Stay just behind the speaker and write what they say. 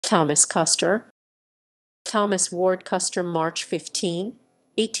Thomas Custer. Thomas Ward Custer, March 15,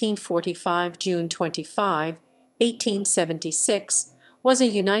 1845 – June 25, 1876, was a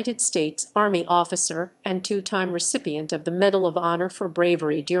United States Army officer and two-time recipient of the Medal of Honor for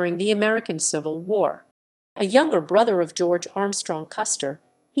bravery during the American Civil War. A younger brother of George Armstrong Custer,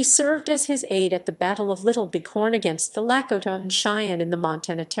 he served as his aide at the Battle of Little Bighorn against the Lakota and Cheyenne in the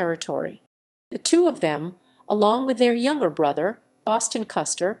Montana Territory. The two of them, along with their younger brother, Boston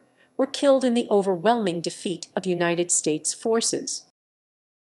Custer, were killed in the overwhelming defeat of United States forces.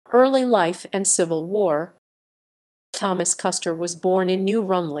 Early life and Civil War. Thomas Custer was born in New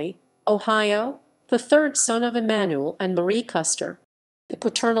Rumley, Ohio, the third son of Emanuel and Marie Custer. The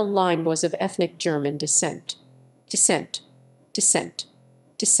paternal line was of ethnic German descent. Descent. Descent.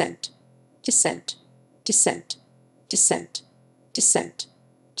 Descent. Descent. Descent. Descent. Descent.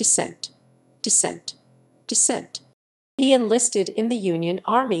 Descent. Descent. Descent. He enlisted in the Union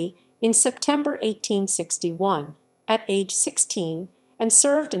Army in September 1861 at age 16 and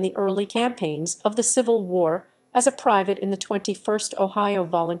served in the early campaigns of the Civil War as a private in the 21st Ohio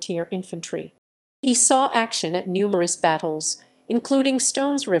Volunteer Infantry. He saw action at numerous battles, including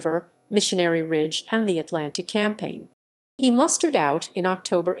Stones River, Missionary Ridge, and the Atlanta Campaign. He mustered out in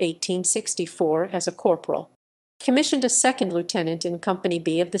October 1864 as a corporal. Commissioned a second lieutenant in Company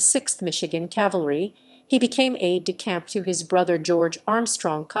B of the 6th Michigan Cavalry, he became aide-de-camp to his brother George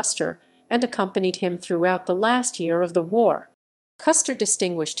Armstrong Custer and accompanied him throughout the last year of the war. Custer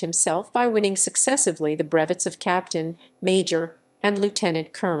distinguished himself by winning successively the brevets of captain, major, and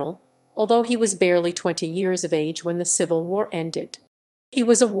lieutenant colonel, although he was barely 20 years of age when the Civil War ended. He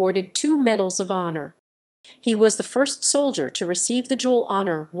was awarded 2 Medals of Honor. He was the first soldier to receive the Jewel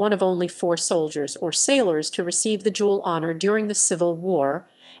Honor, one of only 4 soldiers or sailors to receive the Jewel Honor during the Civil War,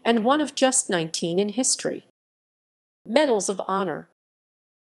 and one of just 19 in history. Medals of Honor.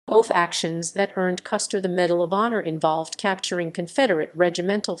 Both actions that earned Custer the Medal of Honor involved capturing Confederate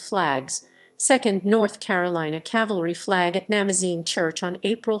regimental flags, 2nd North Carolina Cavalry flag at Namazine Church on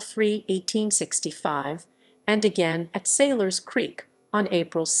April 3, 1865, and again at Sailor's Creek on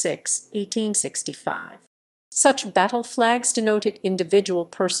April 6, 1865. Such battle flags denoted individual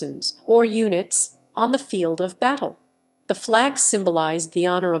persons or units on the field of battle. The flags symbolized the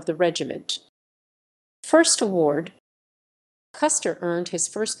honor of the regiment. First award. Custer earned his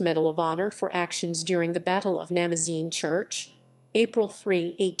first Medal of Honor for actions during the Battle of Namazine Church, April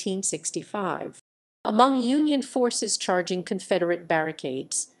 3, 1865. Among Union forces charging Confederate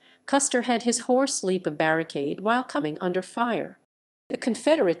barricades, Custer had his horse leap a barricade while coming under fire. The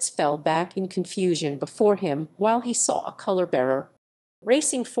Confederates fell back in confusion before him while he saw a color-bearer.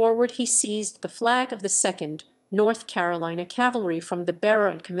 Racing forward, he seized the flag of the 2nd North Carolina Cavalry from the bearer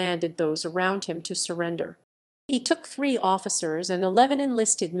and commanded those around him to surrender. He took 3 officers and 11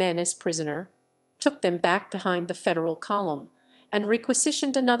 enlisted men as prisoner, took them back behind the Federal column, and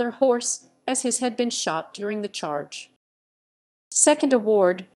requisitioned another horse as his had been shot during the charge. Second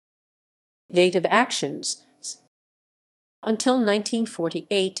award. Date of actions. Until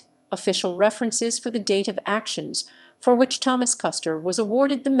 1948, official references for the date of actions for which Thomas Custer was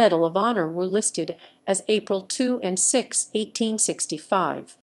awarded the Medal of Honor were listed as April 2 and 6,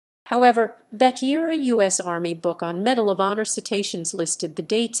 1865. However, that year a U.S. Army book on Medal of Honor citations listed the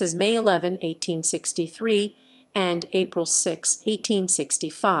dates as May 11, 1863 and April 6,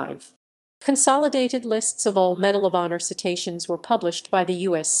 1865. Consolidated lists of all Medal of Honor citations were published by the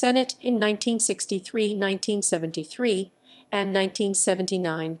U.S. Senate in 1963, 1973, and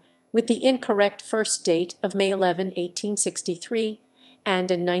 1979, with the incorrect first date of May 11, 1863,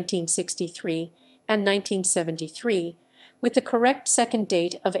 and in 1963 and 1973, with the correct second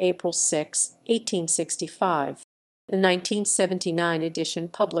date of April 6, 1865. The 1979 edition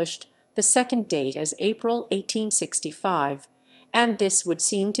published the second date as April 1865, and this would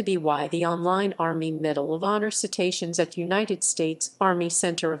seem to be why the online Army Medal of Honor citations at United States Army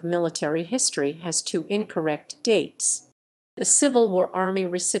Center of Military History has 2 incorrect dates. The Civil War Army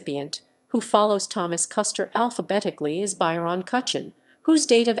recipient, who follows Thomas Custer alphabetically, is Byron Cutchin, whose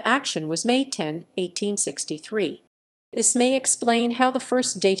date of action was May 10, 1863. This may explain how the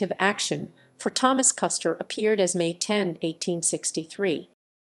first date of action for Thomas Custer appeared as May 10, 1863.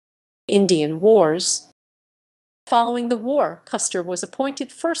 Indian Wars. Following the war, Custer was appointed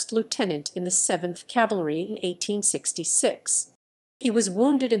 1st Lieutenant in the 7th Cavalry in 1866. He was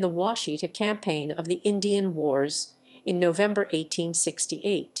wounded in the Washita Campaign of the Indian Wars in November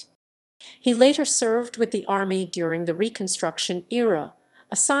 1868. He later served with the Army during the Reconstruction era,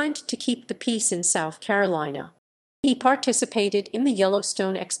 assigned to keep the peace in South Carolina. He participated in the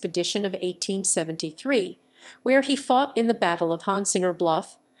Yellowstone Expedition of 1873, where he fought in the Battle of Hunsinger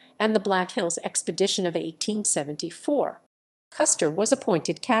Bluff and the Black Hills Expedition of 1874. Custer was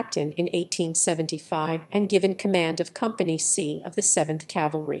appointed captain in 1875 and given command of Company C of the 7th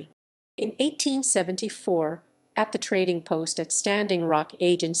Cavalry. In 1874, at the trading post at Standing Rock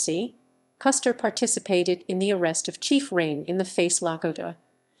Agency, Custer participated in the arrest of Chief Rain in the Face Lakota,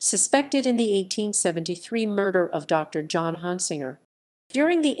 suspected in the 1873 murder of Dr. John Hunsinger.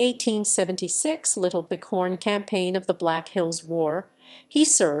 During the 1876 Little Bighorn campaign of the Black Hills War, he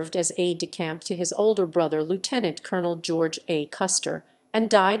served as aide-de-camp to his older brother, Lieutenant Colonel George A. Custer, and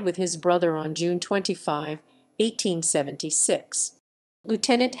died with his brother on June 25, 1876.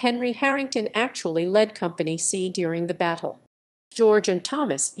 Lieutenant Henry Harrington actually led Company C during the battle. George and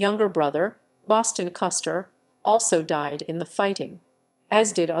Thomas' younger brother, Boston Custer, also died in the fighting,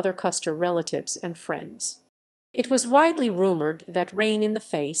 as did other Custer relatives and friends. It was widely rumored that Rain in the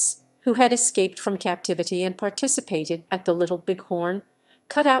Face, who had escaped from captivity and participated at the Little Bighorn,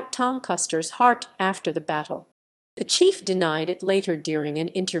 cut out Tom Custer's heart after the battle. The chief denied it later during an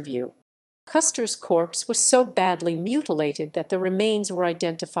interview. Custer's corpse was so badly mutilated that the remains were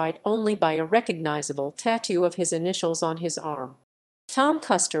identified only by a recognizable tattoo of his initials on his arm. Tom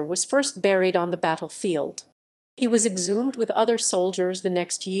Custer was first buried on the battlefield. He was exhumed with other soldiers the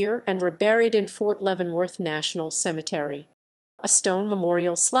next year and reburied in Fort Leavenworth National Cemetery. A stone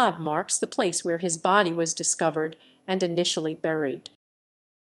memorial slab marks the place where his body was discovered and initially buried.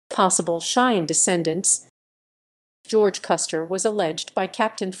 Possible Cheyenne descendants. George Custer was alleged by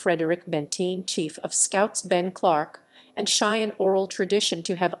Captain Frederick Benteen, chief of Scouts Ben Clark, and Cheyenne oral tradition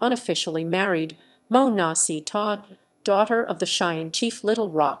to have unofficially married Mo-na-see Todd, daughter of the Cheyenne chief Little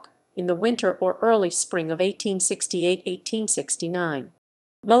Rock, in the winter or early spring of 1868–1869.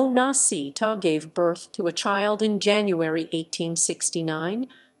 Mo-na-see Todd gave birth to a child in January 1869,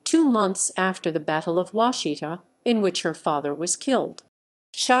 2 months after the Battle of Washita, in which her father was killed.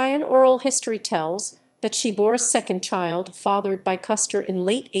 Cheyenne oral history tells that she bore a second child fathered by Custer in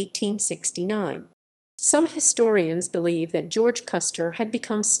late 1869. Some historians believe that George Custer had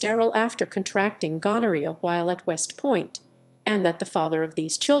become sterile after contracting gonorrhea while at West Point, and that the father of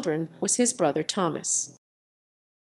these children was his brother Thomas.